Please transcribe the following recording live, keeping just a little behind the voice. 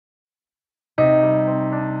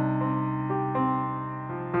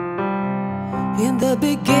In the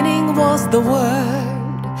beginning was the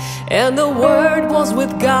Word, and the Word was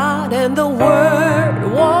with God, and the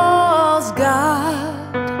Word was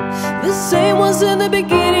God. The same was in the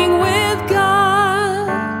beginning with God.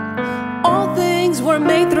 All things were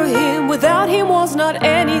made through Him. Without Him was not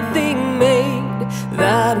anything made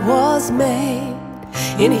that was made.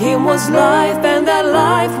 In Him was life, and that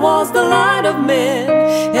life was the light of men.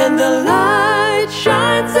 And the light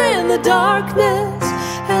shines in the darkness,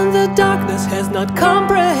 and the darkness has not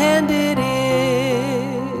comprehended it.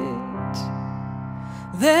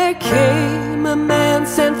 There came a man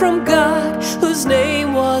sent from God, whose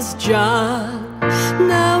name was John.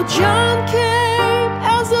 Now John came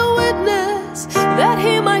as a witness, that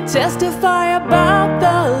he might testify about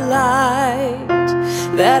the light,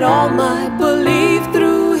 that all might believe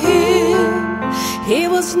through him. He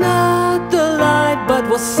was not the light, but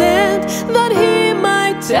was sent, that he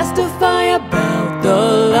might testify about the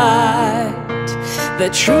light. The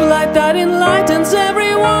true light that enlightens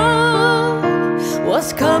everyone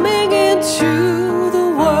was coming into the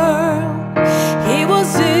world. He was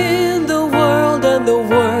in the world, and the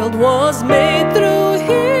world was made through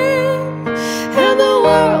him, and the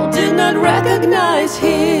world did not recognize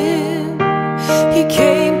him. He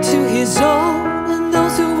came to his own, and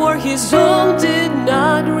those who were his own did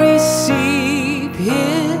not receive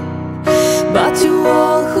him. But to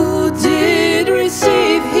all who did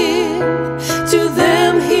receive him, to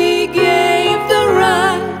them he gave the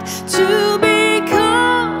right to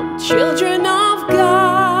become children of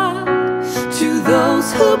God, to those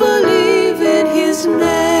who believe in his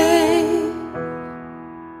name.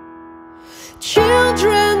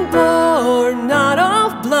 Children born not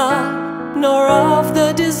of blood, nor of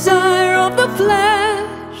the desire of the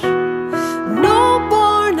flesh, nor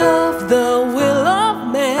born of the will of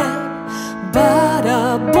man, but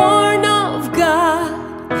are born of God.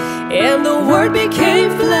 And the Word became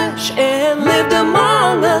flesh and lived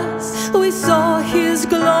among us. We saw his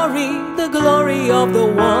glory, the glory of the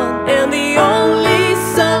one and the only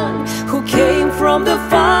Son, who came from the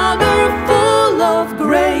Father, full of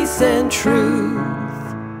grace and truth.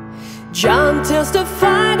 John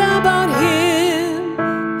testified about him.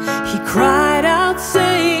 He cried out,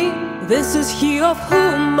 saying, "This is he of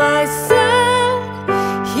whom I said,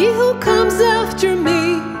 he who comes after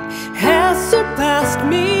me has surpassed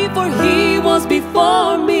me, for he was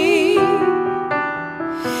before me.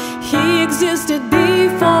 He existed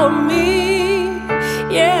before me.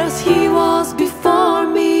 Yes, he was before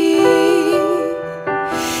me.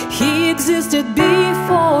 He existed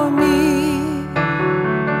before me.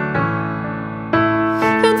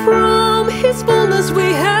 And from his fullness we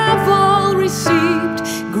have all received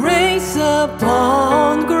grace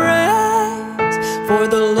upon grace. For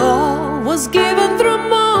the law was given through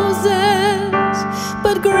Moses,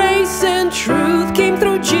 but grace and truth came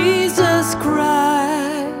through Jesus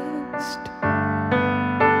Christ.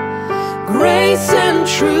 Grace and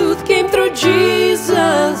truth came through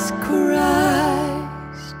Jesus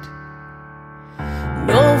Christ.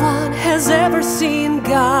 No one has ever seen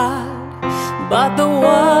God, but the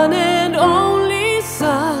one and only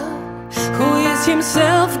Son, who is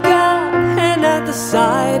himself God, and at the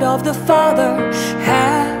side of the Father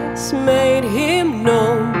has made him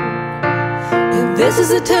known. And this is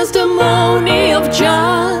the testimony of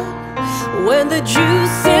John, when the Jews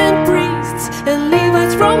sent priests and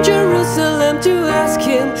Levites from Jerusalem to ask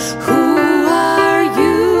him, "Who are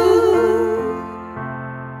you?"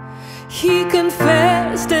 He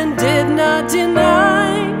confessed and did not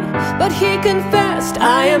deny, but he confessed,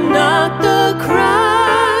 "I am not the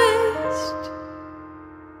Christ."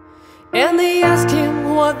 And they asked him,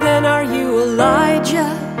 "What then, are you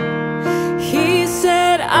Elijah?" He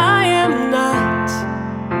said, "I am not."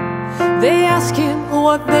 They asked him,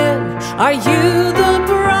 "What then, are you the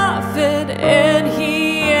prophet?" And he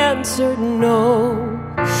answered, "No."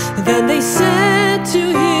 Then they said to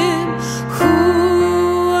him, "Who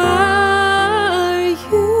are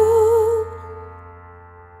you?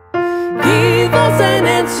 Give us an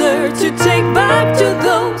answer to take back to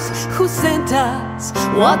those who sent us.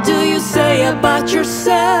 What do you say about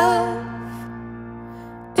yourself?"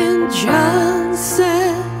 And John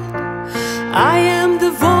said, "I am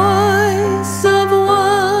the voice of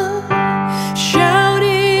one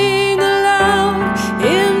shouting aloud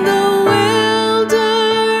in the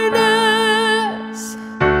wilderness,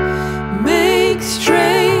 make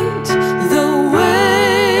straight the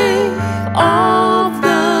way of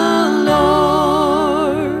the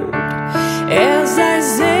Lord." As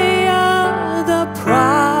Isaiah the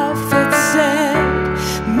prophet said,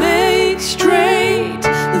 make straight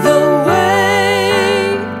the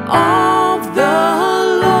way of the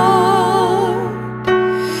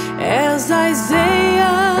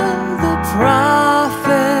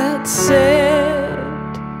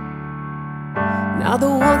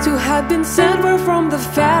had been sent were from the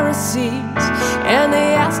Pharisees, and they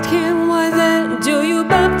asked him, "Why then do you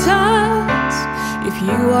baptize? If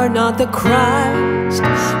you are not the Christ,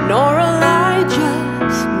 nor Elijah,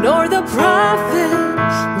 nor the prophet,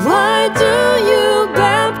 why do you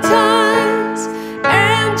baptize?"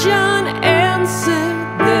 And John answered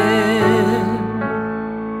them,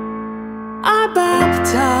 "I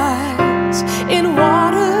baptize in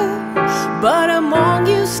water, but among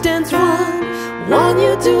you stands one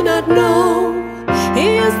you do not know. He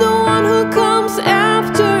is the one who comes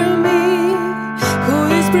after me, who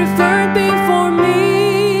is preferred before me,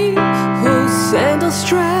 whose sandal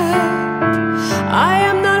strap I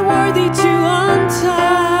am not worthy to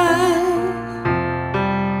untie."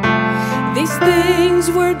 These things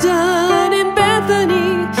were done in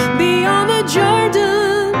Bethany, beyond the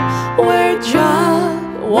Jordan, where John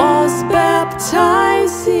was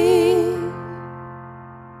baptizing.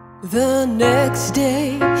 The next day,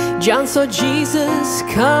 John saw Jesus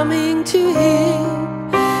coming to him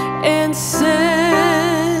and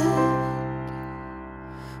said,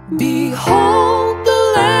 "Behold the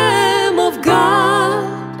Lamb of God,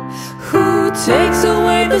 who takes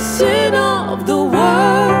away the sin of the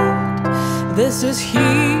world. This is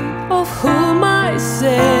he of whom I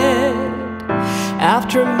said,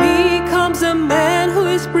 after me comes a man who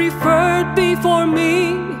is preferred before me,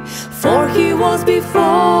 for he was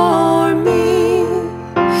before me.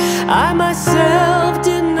 I myself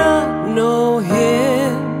did not know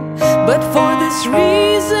him, but for this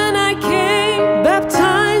reason I came,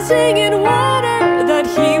 baptizing in water, that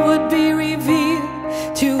he would be revealed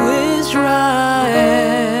to Israel."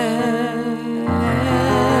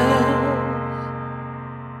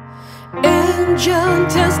 And John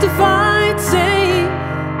testified, saying,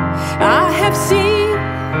 I have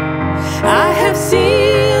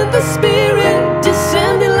seen the Spirit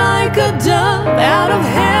descending like a dove out of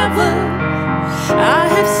heaven.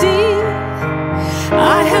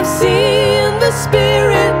 I have seen the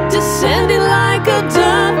Spirit descending like a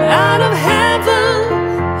dove out of heaven,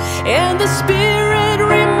 and the Spirit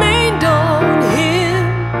remained on him.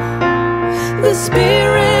 The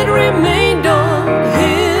Spirit remained on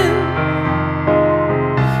him.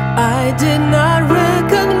 I did not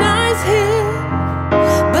recognize him,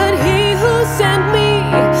 but he who sent me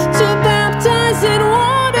to baptize in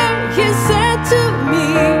water, he said to me,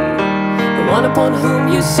 "The one upon whom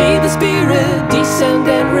you see the Spirit descend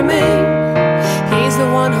and remain, he's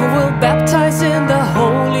the one who will baptize in the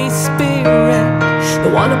Holy Spirit."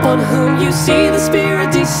 The one upon whom you see the Spirit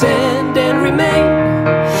descend and remain,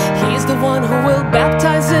 he's the one who will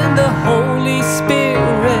baptize in the Holy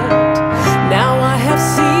Spirit. Now I have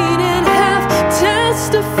seen and have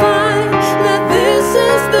testified that this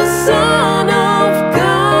is the Son of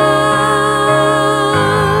God.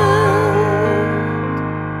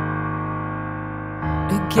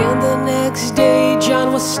 Again the next day, John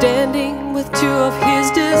was standing with two of his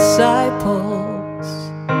disciples,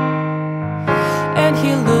 and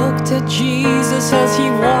he looked at Jesus as he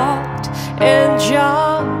walked, and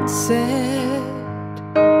John said,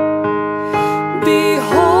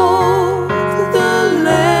 "Behold the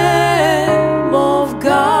Lamb of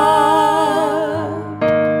God."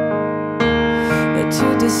 The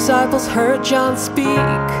two disciples heard John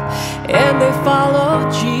speak, and they followed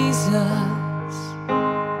Jesus.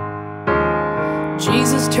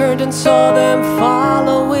 Jesus turned and saw them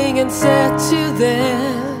following and said to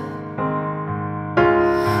them,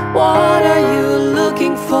 "What are you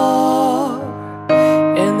looking for?"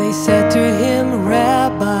 And they said to him,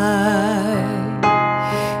 "Rabbi,"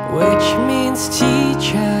 which means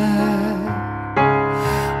teacher,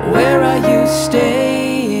 "where are you staying?"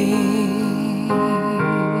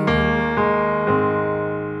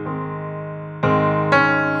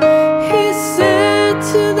 He said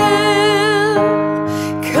to them,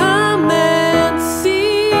 "Come and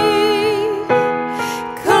see,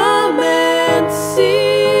 come and see."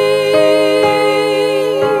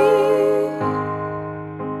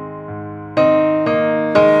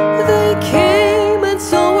 They came and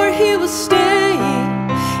saw where he was staying,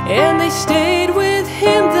 and they stayed with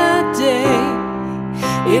him that day.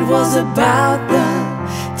 It was about the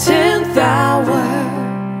 10th hour.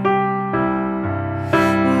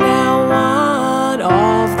 Now one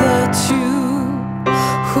of the two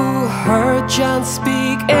who heard John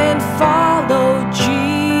speak and followed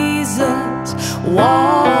Jesus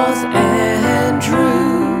was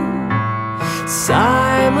Andrew,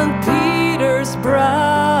 Simon Peter's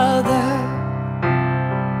brother.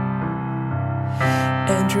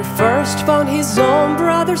 Andrew first found his own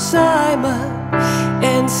brother Simon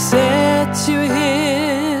and said to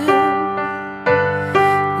him,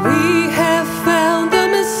 "We have found the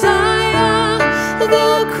Messiah."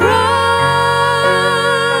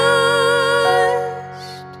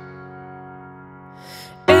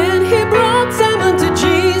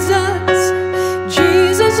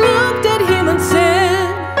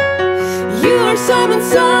 Simon,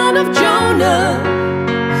 son of Jonah,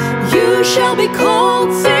 you shall be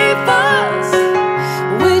called Cephas,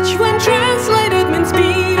 which when translated means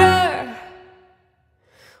Peter.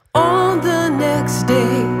 On the next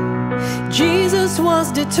day, Jesus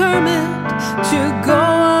was determined to go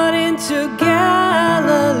out into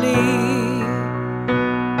Galilee.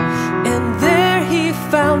 And there he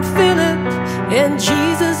found Philip, and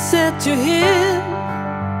Jesus said to him,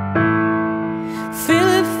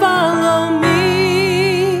 Philip, follow me.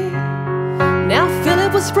 Now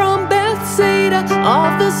Philip was from Bethsaida,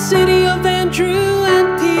 of the city of Andrew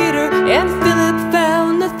and Peter. And Philip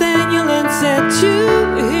found Nathanael and said to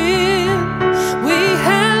him, we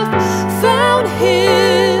have found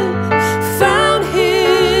him,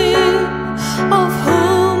 of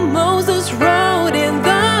whom Moses wrote in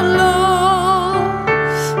the law.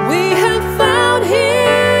 We have found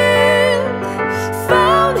him,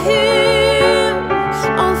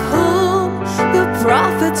 of whom the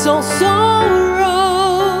prophets also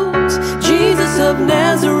wrote, Jesus of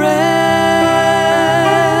Nazareth,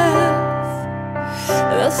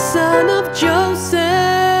 the son of Joseph.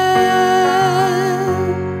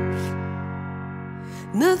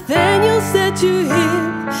 Nathanael said to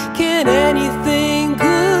him, can anything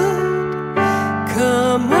good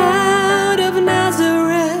come out of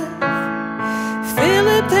Nazareth?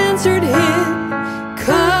 Philip answered him,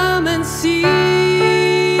 come and see.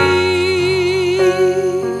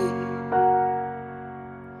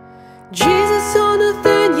 Jesus saw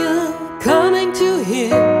Nathanael coming to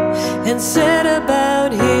him and said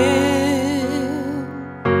about him,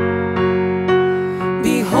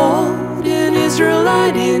 behold, an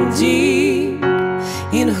Israelite indeed,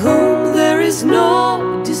 in whom there is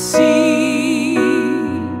no deceit.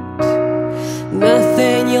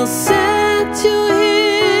 Nathanael said to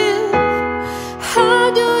him,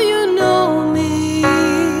 how do you know me?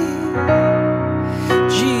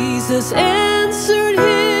 Jesus answered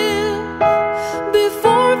him,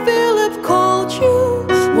 before Philip called you,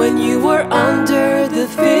 when you were under the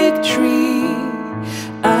fig tree,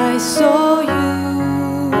 I saw you.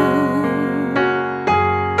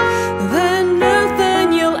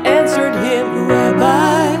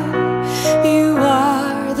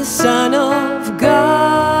 Son of God,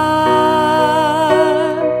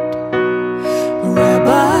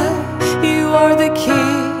 Rabbi, you are the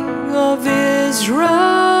King of Israel.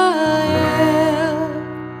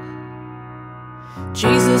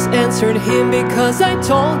 Jesus answered him, because I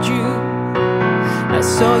told you, I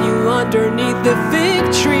saw you underneath the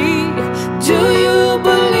fig tree. Do you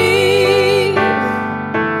believe?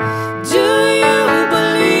 Do you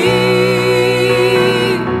believe?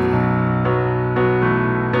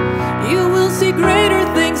 You will see greater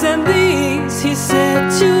things than these, he said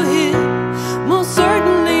to him. Most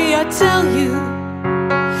certainly I tell you,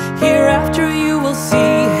 hereafter you will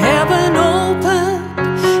see heaven opened,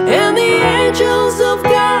 and the angels of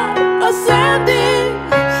God ascending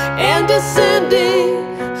and descending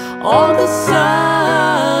on the Son